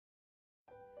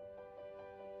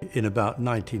In about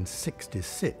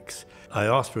 1966, I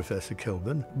asked Professor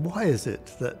Kilburn, why is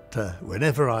it that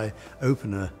whenever I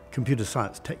open a computer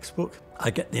science textbook,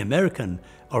 I get the American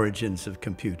origins of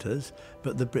computers,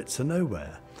 but the Brits are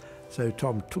nowhere? So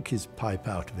Tom took his pipe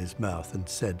out of his mouth and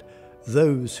said,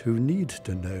 "Those who need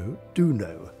to know do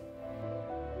know."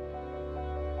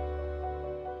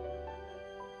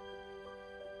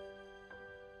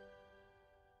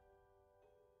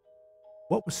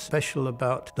 What was special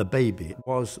about the baby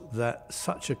was that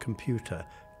such a computer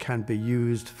can be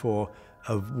used for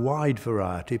a wide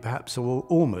variety, perhaps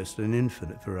almost an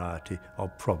infinite variety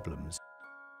of problems.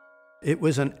 It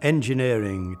was an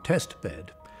engineering test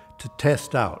bed to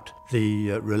test out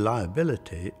the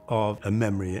reliability of a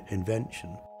memory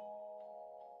invention.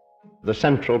 The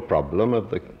central problem of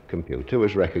the computer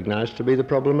was recognized to be the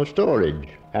problem of storage,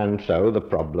 and so the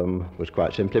problem was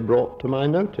quite simply brought to my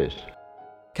notice.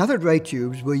 Cathode-ray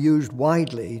tubes were used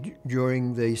widely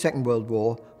during the Second World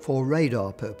War for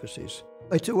radar purposes.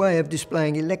 It's a way of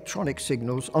displaying electronic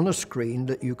signals on a screen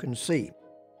that you can see.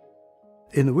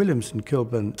 In the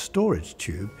Williams-Kilburn storage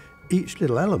tube, each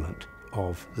little element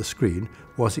of the screen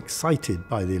was excited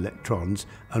by the electrons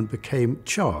and became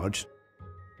charged,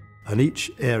 and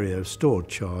each area of stored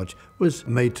charge was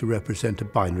made to represent a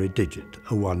binary digit,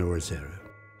 a 1 or a 0.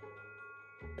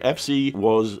 FC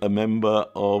was a member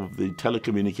of the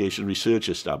telecommunication research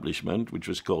establishment, which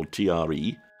was called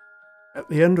TRE. At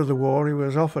the end of the war, he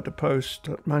was offered a post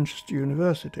at Manchester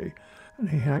University, and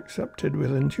he accepted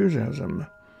with enthusiasm.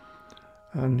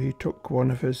 And he took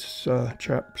one of his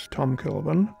chaps, Tom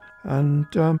Kilburn, and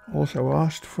also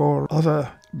asked for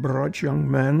other bright young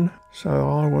men, so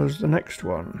I was the next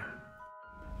one.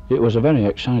 It was a very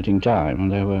exciting time,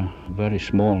 and there were a very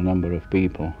small number of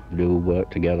people who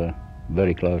worked together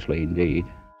very closely indeed.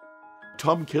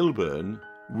 Tom Kilburn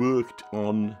worked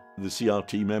on the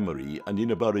CRT memory, and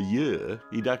in about a year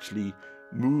he'd actually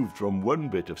moved from 1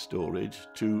 bit of storage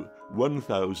to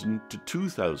 1,000 to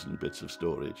 2,000 bits of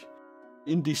storage.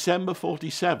 In December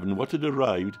 47, what had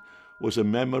arrived was a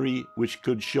memory which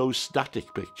could show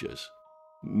static pictures.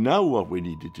 Now what we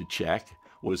needed to check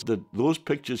was that those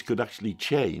pictures could actually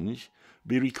change,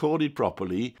 be recorded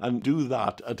properly, and do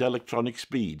that at electronic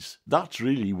speeds. That's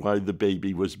really why the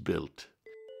baby was built.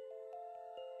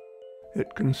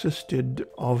 It consisted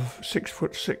of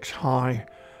 6'6" high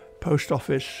post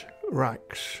office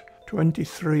racks,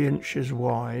 23 inches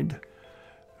wide,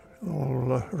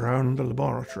 all around the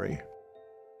laboratory.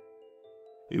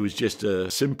 It was just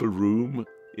a simple room.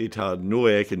 It had no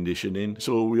air conditioning,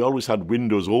 so we always had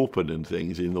windows open and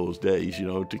things in those days, you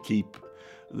know, to keep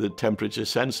the temperature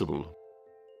sensible.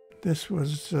 This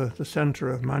was the centre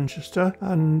of Manchester,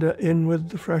 and in with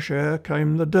the fresh air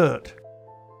came the dirt.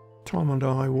 Tom and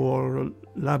I wore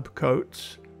lab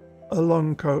coats, a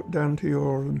long coat down to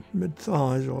your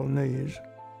mid-thighs or knees.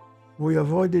 We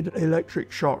avoided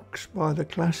electric shocks by the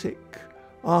classic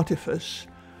artifice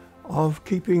of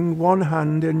keeping one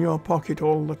hand in your pocket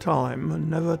all the time and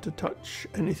never to touch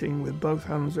anything with both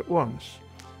hands at once.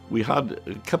 We had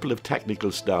a couple of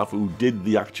technical staff who did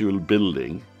the actual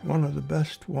building. One of the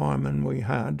best wiremen we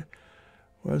had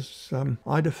was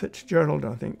Ida Fitzgerald,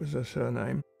 I think was her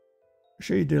surname.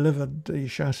 She delivered the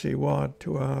chassis wired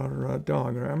to our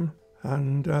diagram,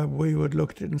 and we would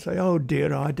look at it and say, "Oh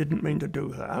dear, I didn't mean to do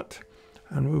that."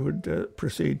 And we would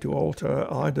proceed to alter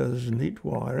Ida's neat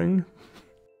wiring.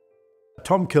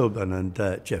 Tom Kilburn and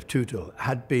Jeff Tootle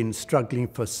had been struggling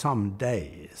for some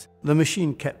days. The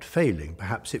machine kept failing.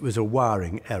 Perhaps it was a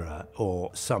wiring error or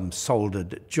some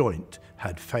soldered joint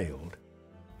had failed.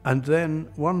 And then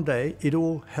one day it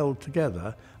all held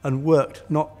together and worked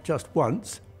not just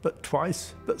once, but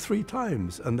twice, but 3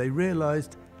 times. And they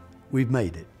realized, we've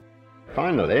made it.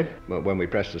 Finally, when we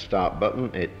pressed the start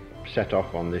button, it set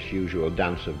off on this usual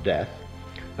dance of death,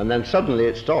 and then suddenly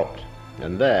it stopped.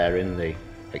 And there in the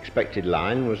expected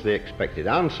line was the expected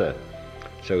answer.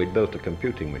 So we'd built a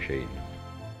computing machine.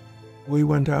 We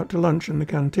went out to lunch in the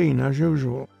canteen as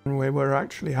usual. We were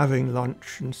actually having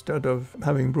lunch instead of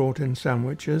having brought in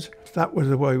sandwiches. That was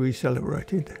the way we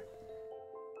celebrated.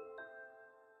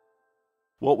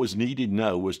 What was needed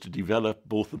now was to develop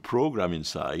both the programming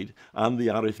side and the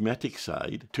arithmetic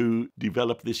side to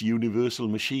develop this universal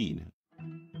machine.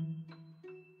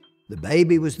 The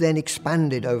baby was then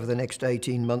expanded over the next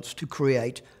 18 months to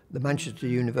create the Manchester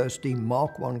University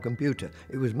Mark I computer.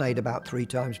 It was made about 3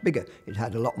 times bigger. It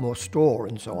had a lot more store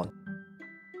and so on.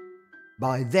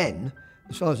 By then,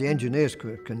 as far as the engineers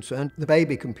were concerned, the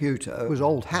baby computer was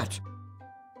old hat.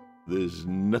 There's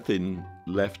nothing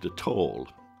left at all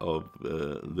of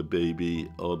the baby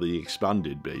or the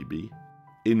expanded baby.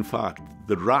 In fact,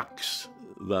 the racks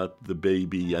that the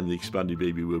baby and the expanded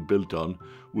baby were built on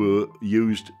were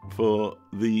used for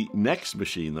the next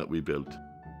machine that we built.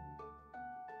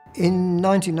 In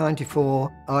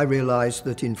 1994, I realised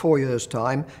that in 4 years'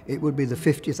 time, it would be the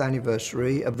 50th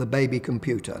anniversary of the baby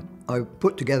computer. I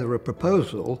put together a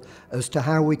proposal as to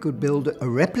how we could build a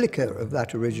replica of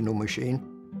that original machine.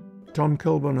 Tom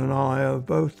Kilburn and I have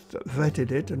both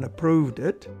vetted it and approved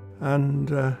it,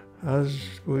 and as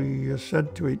we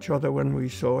said to each other when we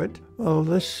saw it, well,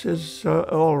 this is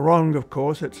all wrong, of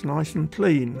course, it's nice and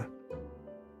clean.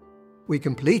 We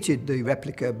completed the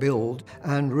replica build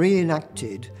and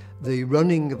reenacted the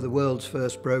running of the world's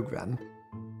first program.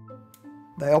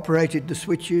 They operated the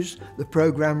switches, the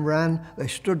program ran, they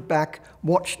stood back,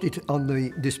 watched it on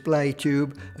the display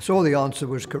tube, saw the answer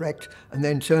was correct, and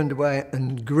then turned away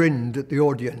and grinned at the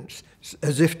audience,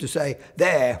 as if to say,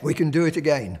 "There, we can do it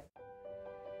again."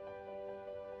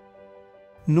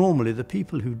 Normally, the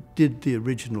people who did the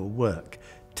original work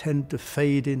tend to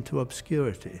fade into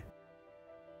obscurity.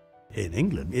 In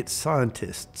England, it's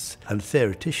scientists and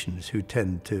theoreticians who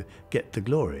tend to get the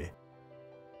glory.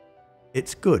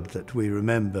 It's good that we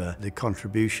remember the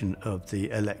contribution of the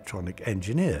electronic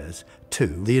engineers to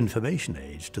the information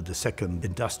age, to the second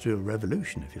industrial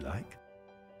revolution, if you like.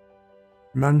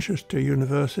 Manchester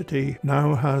University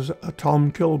now has a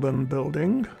Tom Kilburn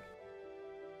building,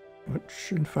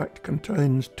 which in fact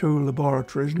contains 2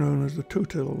 laboratories known as the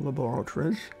Tootle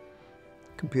laboratories.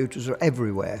 Computers are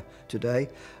everywhere today,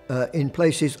 in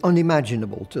places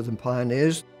unimaginable to the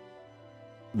pioneers.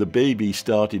 The baby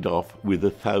started off with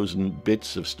 1,000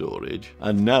 bits of storage,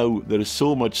 and now there is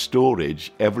so much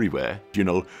storage everywhere, you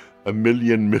know, a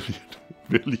million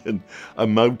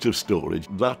amount of storage.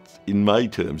 That, in my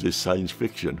terms, is science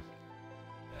fiction.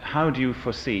 How do you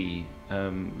foresee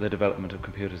the development of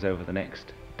computers over the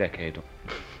next decade?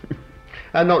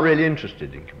 I'm not really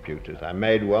interested in computers. I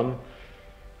made one,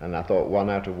 and I thought 1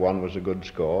 out of 1 was a good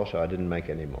score, so I didn't make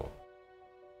any more.